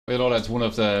Well, that's one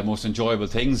of the most enjoyable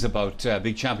things about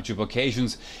big championship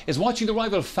occasions is watching the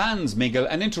rival fans mingle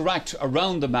and interact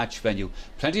around the match venue.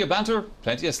 Plenty of banter,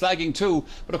 plenty of slagging too,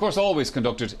 but of course always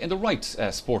conducted in the right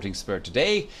sporting spirit.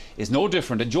 Today is no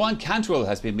different, and Joanne Cantwell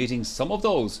has been meeting some of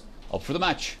those up for the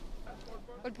match.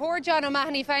 Well, poor John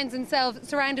O'Mahony finds himself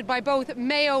surrounded by both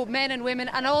Mayo men and women,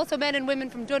 and also men and women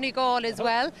from Donegal as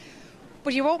well.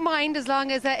 But you won't mind as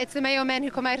long as it's the Mayo men who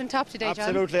come out on top today, John.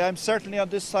 Absolutely, I'm certainly on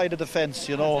this side of the fence,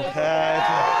 you know.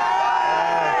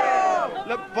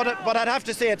 But I'd have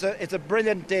to say it's a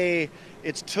brilliant day.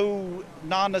 It's two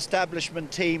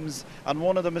non-establishment teams, and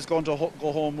one of them is going to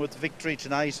go home with victory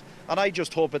tonight. And I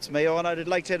just hope it's Mayo, and I'd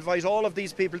like to invite all of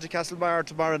these people to Castlebar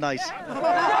tomorrow night.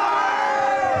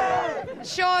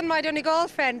 Sean, my Donegal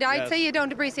friend, I'd say you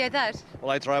don't appreciate that. Well,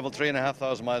 I travelled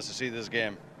 3,500 miles to see this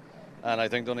game, and I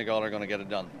think Donegal are going to get it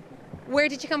done. Where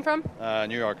did you come from?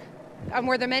 New York. And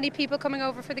were there many people coming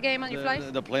over for the game on your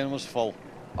flight? The plane was full.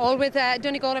 All with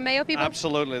Donegal and Mayo people?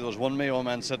 Absolutely. There was one Mayo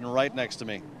man sitting right next to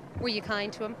me. Were you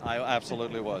kind to him? I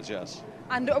absolutely was, yes.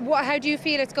 And how do you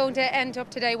feel it's going to end up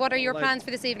today? What are your plans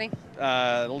for this evening?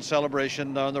 A little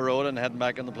celebration down the road and heading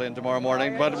back on the plane tomorrow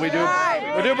morning. But we do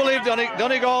believe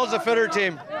Donegal's a fitter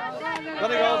team.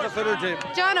 Donegal's a fitter team.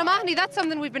 John O'Mahony, that's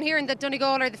something we've been hearing, that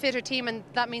Donegal are the fitter team, and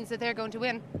that means that they're going to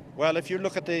win. Well, if you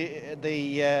look at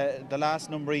the last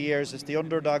number of years, it's the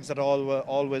underdogs that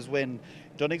always win.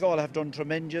 Donegal have done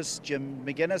tremendous. Jim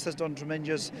McGuinness has done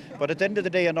tremendous. But at the end of the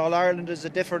day, in All Ireland is a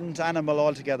different animal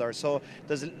altogether. So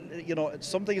there's,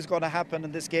 something is going to happen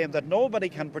in this game that nobody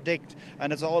can predict,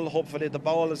 and it's all hopefully the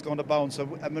ball is going to bounce.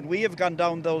 So I mean, we have gone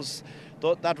down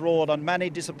that road on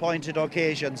many disappointed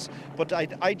occasions, but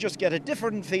I just get a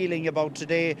different feeling about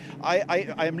today.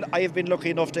 I have been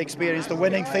lucky enough to experience the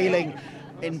winning feeling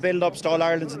in build-ups to All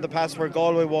Irelands in the past where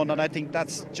Galway won, and I think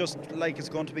that's just like it's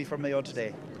going to be for Mayo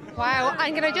today. Wow,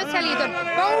 and can I just tell you that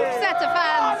both sets of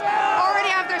fans already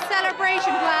have their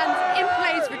celebration plans in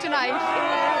place for tonight.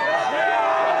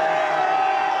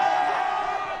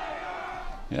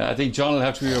 Yeah, I think John will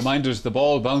have to be reminded the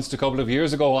ball bounced a couple of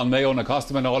years ago on Mayo and it cost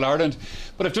them an All-Ireland.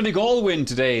 But if Donegal win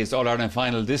today's All-Ireland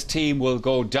final, this team will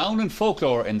go down in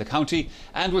folklore in the county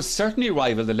and will certainly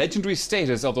rival the legendary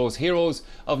status of those heroes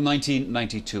of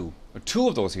 1992. Two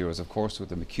of those heroes, of course, with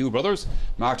the McHugh brothers,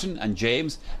 Martin and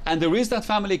James. And there is that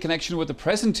family connection with the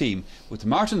present team, with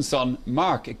Martin's son,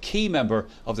 Mark, a key member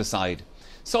of the side.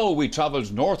 So we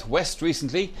travelled northwest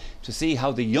recently to see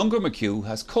how the younger McHugh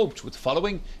has coped with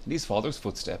following in his father's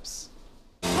footsteps.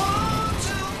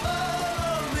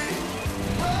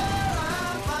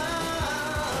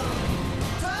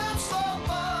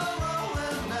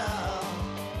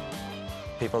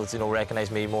 People, recognise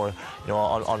me more,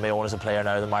 on my own as a player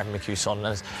now than Martin McHugh's son.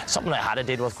 And it's something I had to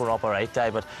deal with growing up, alright,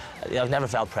 but I've never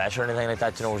felt pressure or anything like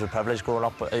that. It was a privilege growing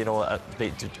up,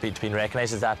 to be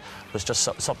recognised as that. But it's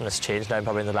just something that's changed now,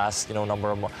 probably in the last,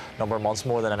 number of months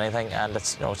more than anything, and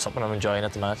it's, something I'm enjoying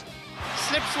at the minute.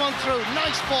 Slips one through,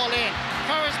 nice ball in.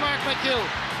 Where's Mark McHugh?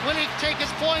 Will he take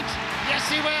his point? Yes,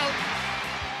 he will.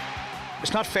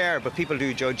 It's not fair, but people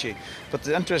do judge you. But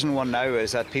the interesting one now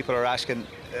is that people are asking,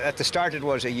 at the start it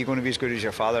was, are you going to be as good as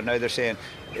your father? Now they're saying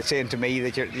to me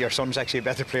that your son's actually a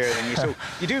better player than you. So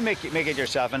you do make it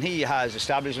yourself, and he has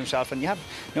established himself, and you have,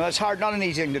 it's hard, not an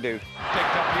easy thing to do.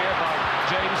 Picked up here by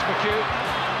James McHugh.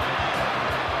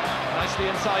 Nicely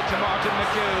inside to Martin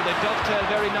McHugh. They dovetail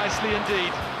very nicely indeed.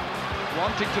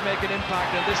 Wanting to make an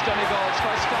impact in this Donegal's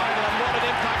first final, and what an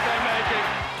impact they're making.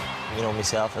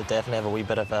 Myself, I definitely have a wee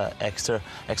bit of extra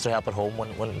help at home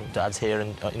when Dad's here,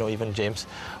 and even James,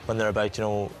 when they're about,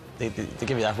 they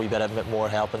give you that wee bit more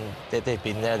help, and they've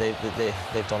been there,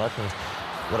 they've done it, and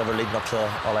whatever leading up to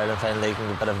the All-Ireland final, a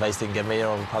bit of advice they can give me,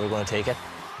 I'm probably going to take it.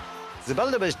 The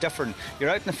build-up is different. You're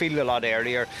out in the field a lot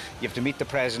earlier. You have to meet the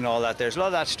president and all that. There's a lot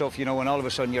of that stuff, when all of a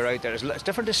sudden you're out there. It's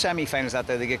different to semi-finals out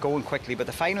there. They get going quickly, but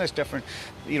the final is different.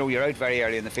 You're out very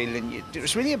early in the field, and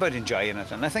it's really about enjoying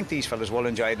it. And I think these fellas will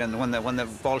enjoy it. And when the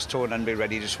ball's thrown in, be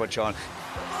ready to switch on.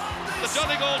 The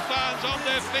Donegal fans on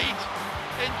their feet,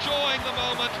 enjoying the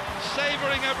moment,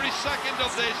 savouring every second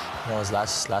of this. His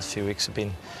last few weeks have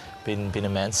been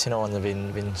immense, and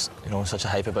they've been such a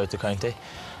hype about the county.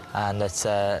 And it's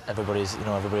everybody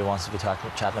wants to be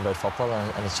chatting about football,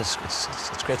 and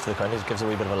it's great for the county. It gives a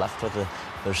wee bit of a lift with the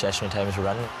recessionary times we're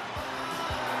running. And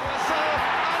it's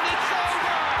over,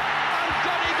 and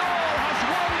Donegal has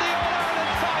won the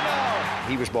All-Ireland final.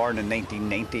 He was born in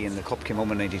 1990, and the cup came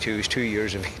home in '92. He was 2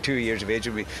 years of age,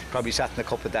 and we probably sat in the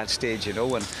cup at that stage, and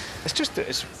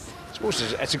it's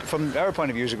from our point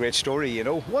of view, it's a great story,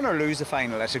 Won or lose the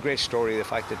final, that's a great story. The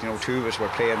fact that, two of us were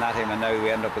playing that time, and now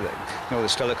we end up with,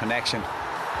 there's still a connection.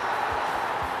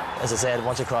 as I said,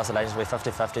 once you cross the line, it's going to be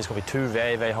 50-50. It's going to be two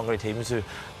very, very hungry teams who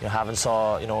haven't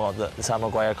saw the Sam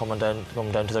Maguire coming down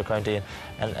to their county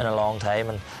in a long time,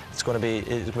 and it's going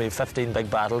to be 15 big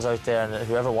battles out there, and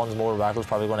whoever wins more battles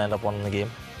probably going to end up winning the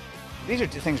game. These are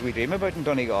the things we dream about in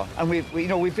Donegal, and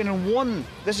we've been in one.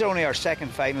 This is only our second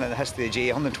final in the history of the G,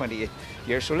 128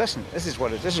 years. So listen, this is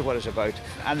what it's about,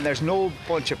 and there's no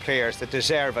bunch of players that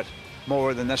deserve it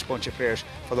more than this bunch of players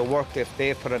for the work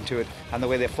they've put into it and the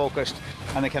way they focused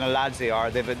and the kind of lads they are.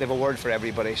 They've a word for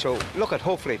everybody. So look at,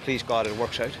 hopefully, please God, it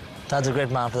works out. Dad's a great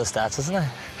man for the stats, isn't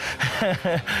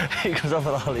he? He comes up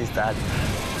with all these stats.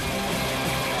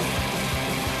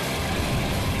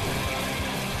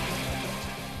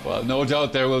 Well, no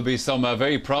doubt there will be some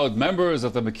very proud members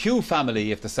of the McHugh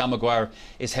family if the Sam Maguire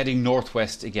is heading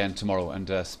northwest again tomorrow.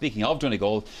 And speaking of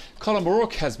Donegal, Colm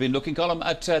O'Rourke has been looking, Colm,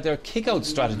 at their kick-out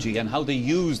strategy and how they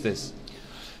use this.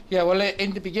 Yeah, well,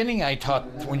 in the beginning I thought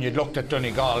when you looked at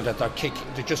Donegal that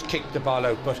they just kicked the ball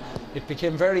out, but it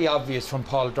became very obvious from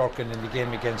Paul Durcan in the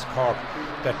game against Cork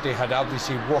that they had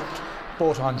obviously worked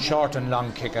both on short and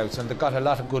long kickouts, and they got a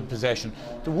lot of good possession.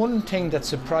 The one thing that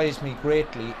surprised me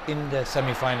greatly in the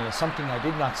semi-final, is something I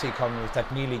did not see coming, was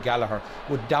that Neely Gallagher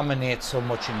would dominate so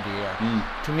much in the air.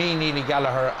 To me, Neely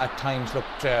Gallagher at times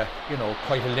looked,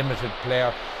 quite a limited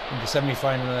player in the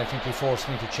semi-final, and I think he forced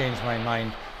me to change my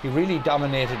mind. He really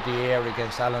dominated the air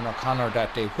against Alan O'Connor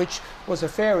that day, which was a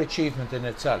fair achievement in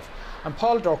itself. And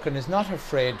Paul Durcan is not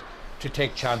afraid to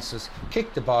take chances,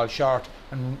 kick the ball short,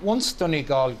 and once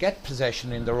Donegal get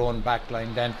possession in their own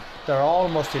backline, then they're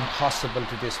almost impossible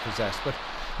to dispossess. But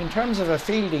in terms of a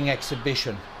fielding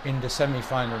exhibition in the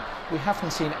semi-final, we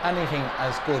haven't seen anything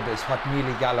as good as what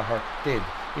Neely Gallagher did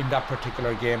in that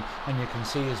particular game, and you can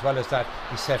see as well as that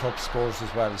he set up scores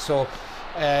as well. So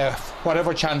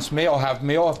whatever chance Mayo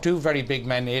have two very big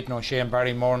men, Aidan O'Shea and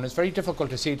Barry Moore, and it's very difficult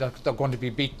to see that they're going to be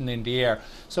beaten in the air.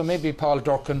 So maybe Paul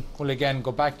Durcan will again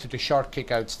go back to the short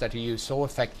kickouts that he used so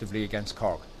effectively against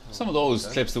Cork. Some of those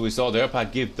clips that we saw there,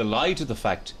 Pat, give the lie to the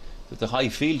fact that the high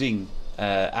fielding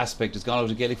aspect has gone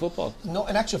out of Gaelic football. No,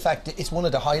 in actual fact, it's one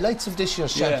of the highlights of this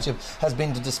year's championship has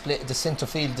been the centre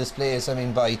field displays. I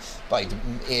mean, by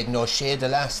Aidan O'Shea the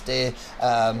last day,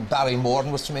 Barry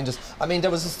Moran was tremendous. I mean, there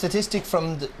was a statistic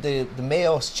from the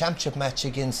Mayo's championship match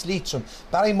against Leitrim.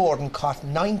 Barry Moran caught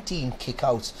 19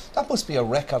 kick-outs. That must be a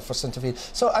record for centre field.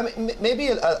 So I mean, maybe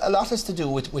a lot has to do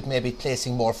with maybe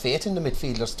placing more faith in the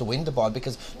midfielders to win the ball,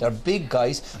 because they're big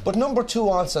guys. But number two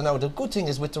also, now the good thing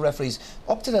is with the referees,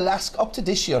 up to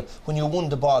this year, when you won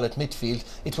the ball at midfield,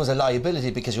 it was a liability,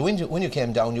 because when you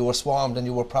came down, you were swarmed and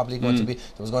you were probably going to be, there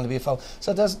was going to be a foul.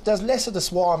 So there's less of the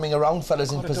swarming around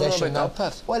fellas in possession now.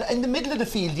 Well, in the middle of the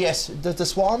field, yes, the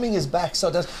swarming is back, so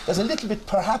there's a little bit,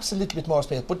 perhaps a little bit more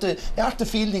space, but the art of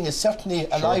fielding is certainly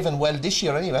alive and well this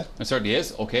year anyway. It certainly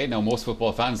is. Okay, now most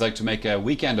football fans like to make a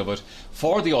weekend of it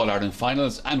for the All-Ireland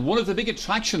finals, and one of the big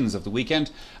attractions of the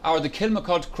weekend are the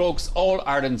Kilmacud Crokes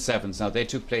All-Ireland Sevens. Now, they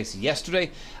took place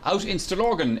yesterday out in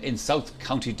Stillorgan in South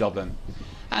County Dublin.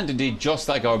 And indeed, just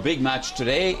like our big match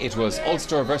today, it was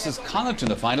Ulster versus Connacht in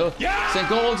the final. St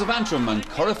Gall's of Antrim and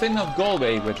Corofin of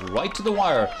Galway went right to the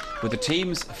wire, with the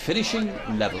teams finishing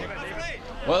level.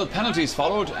 Well, penalties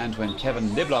followed, and when Kevin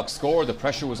Niblock scored, the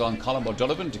pressure was on Colm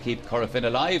O'Donovan to keep Corofin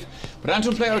alive. But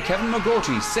Antrim player Kevin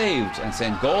McGroty saved, and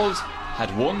St Gall's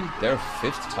had won their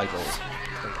 5th title.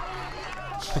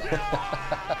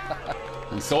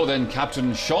 And so then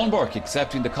Captain Sean Burke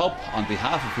accepting the cup on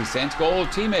behalf of his St Gall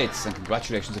teammates, and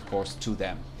congratulations of course to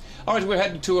them. Alright, we're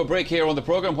heading to a break here on the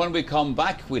programme. When we come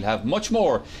back, we'll have much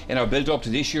more in our build-up to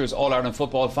this year's All-Ireland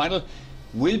football final.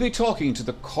 We'll be talking to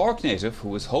the Cork native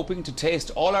who is hoping to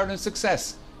taste All-Ireland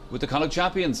success with the Connacht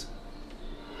champions.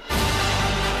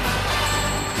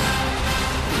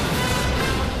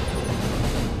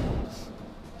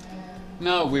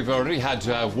 Now, we've already had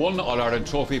one All-Ireland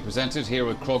trophy presented here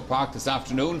at Croke Park this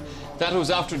afternoon. That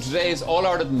was after today's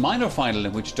All-Ireland minor final,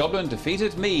 in which Dublin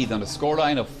defeated Meath on a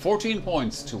scoreline of 14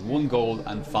 points to 1 goal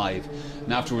and 5.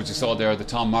 And afterwards you saw there the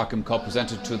Tom Markham Cup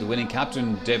presented to the winning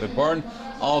captain, David Byrne,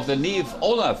 of the Niamh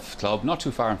Olaf club, not too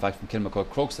far in fact from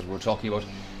Kilmacud Crokes that we were talking about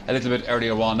a little bit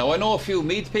earlier on. Now, I know a few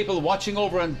Meath people watching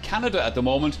over in Canada at the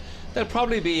moment. They'll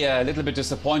probably be a little bit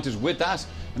disappointed with that.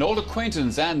 An old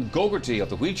acquaintance, Anne Gogarty of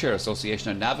the Wheelchair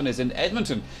Association in Navan, is in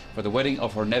Edmonton for the wedding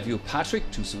of her nephew Patrick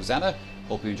to Susanna.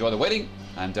 Hope you enjoy the wedding,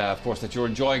 and of course that you're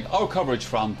enjoying our coverage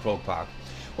from Croke Park.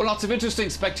 Well, lots of interesting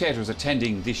spectators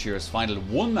attending this year's final.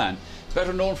 One man,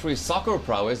 better known for his soccer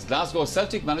prowess, Glasgow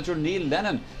Celtic manager Neil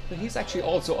Lennon, but he's actually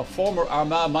also a former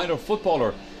Armagh minor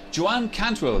footballer. Joanne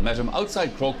Cantwell met him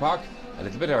outside Croke Park a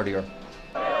little bit earlier.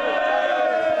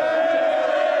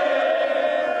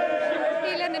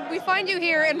 We find you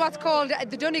here in what's called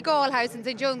the Donegal House in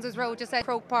St Jones's Road, just outside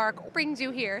Croke Park. What brings you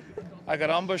here? I got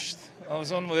ambushed. I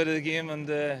was on the way to the game, and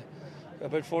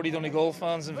about 40 Donegal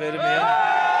fans invited me in.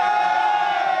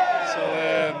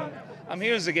 So I'm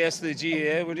here as a guest of the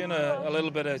GAA. We're doing a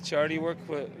little bit of charity work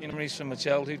with memories from my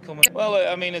childhood coming. Well,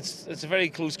 I mean, it's a very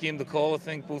close game to call. I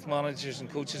think both managers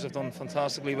and coaches have done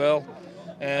fantastically well.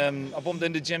 I bumped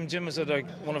into Jim. Jim was at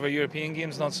one of our European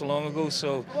games not so long ago,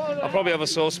 so I'll probably have a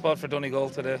soft spot for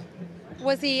Donegal today.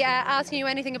 Was he asking you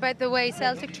anything about the way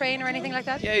Celtic train or anything like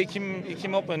that? Yeah, he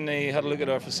came up and he had a look at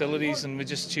our facilities, and we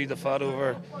just chewed the fat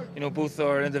over, both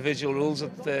our individual rules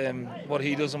at what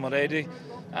he does and what I do.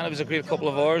 And it was a great couple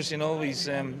of hours. He's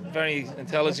very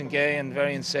intelligent guy and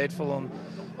very insightful on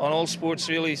all sports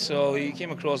really. So he came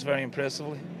across very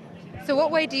impressively. So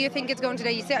what way do you think it's going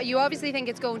today? You obviously think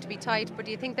it's going to be tight, but do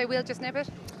you think they will just nip it?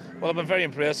 Well, I've been very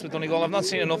impressed with Donegal. I've not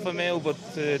seen enough of Mayo, but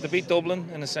to beat Dublin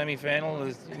in the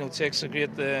semi-final, takes a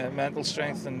great mental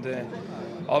strength, and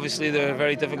obviously they're a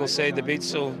very difficult side to beat.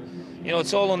 So,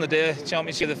 it's all on the day.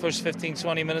 Championship, the first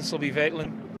 15-20 minutes will be vital.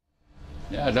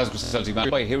 Yeah, that's Celtic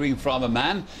man. By hearing from a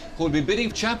man who will be bidding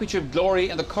for championship glory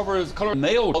in the colour of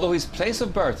Mayo, although his place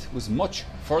of birth was much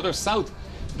further south.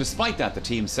 Despite that, the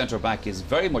team's centre-back is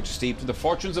very much steeped in the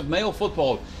fortunes of Mayo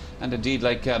football, and indeed,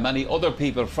 like many other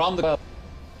people from the... Mayo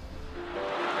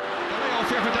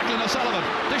fear for Declan O'Sullivan.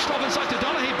 Dished up inside to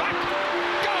Donaghy. Back.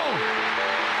 Goal!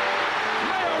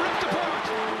 Mayo ripped apart.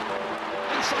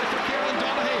 Inside for Kieran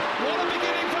Donaghy. What a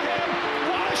beginning for him.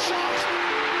 What a shot.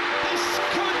 This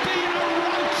could be a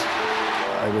rout.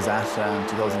 I was at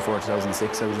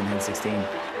 2004-2006. I was in Hill 16.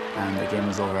 And the game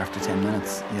was over after 10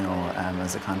 minutes,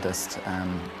 as a contest.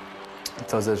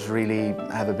 Does it really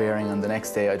have a bearing on the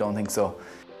next day? I don't think so.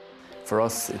 For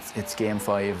us, it's game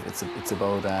 5. It's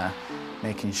about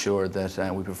making sure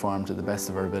that we perform to the best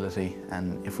of our ability,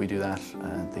 and if we do that,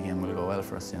 the game will go well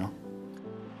for us,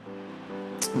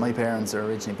 Both my parents are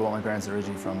originally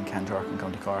from Cantork in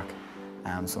County Cork.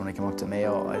 So when I came up to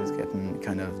Mayo, I was getting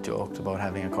kind of joked about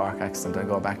having a Cork accent. I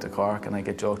go back to Cork and I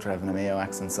get joked for having a Mayo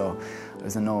accent, so it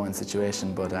was a no-win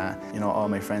situation. But all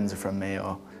my friends are from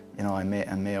Mayo. I'm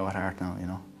Mayo at heart now.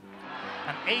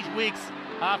 And 8 weeks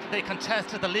after they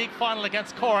contested the league final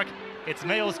against Cork, it's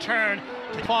Mayo's turn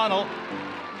to the final.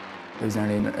 I was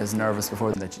nearly as nervous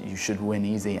before that you should win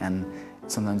easy, and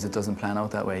sometimes it doesn't plan out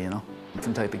that way.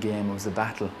 Different type of game. It was a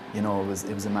battle. It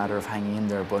was a matter of hanging in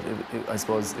there. But I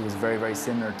suppose it was very, very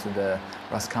similar to the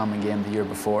Roscommon game the year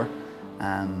before,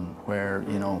 where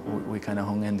we kind of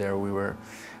hung in there. We were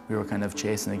kind of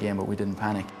chasing the game, but we didn't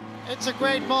panic. It's a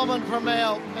great moment for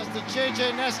Mayo as the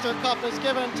JJ Nestor Cup is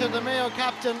given to the Mayo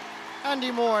captain,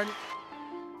 Andy Moore.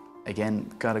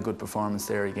 Again, got a good performance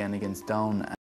there again against Down.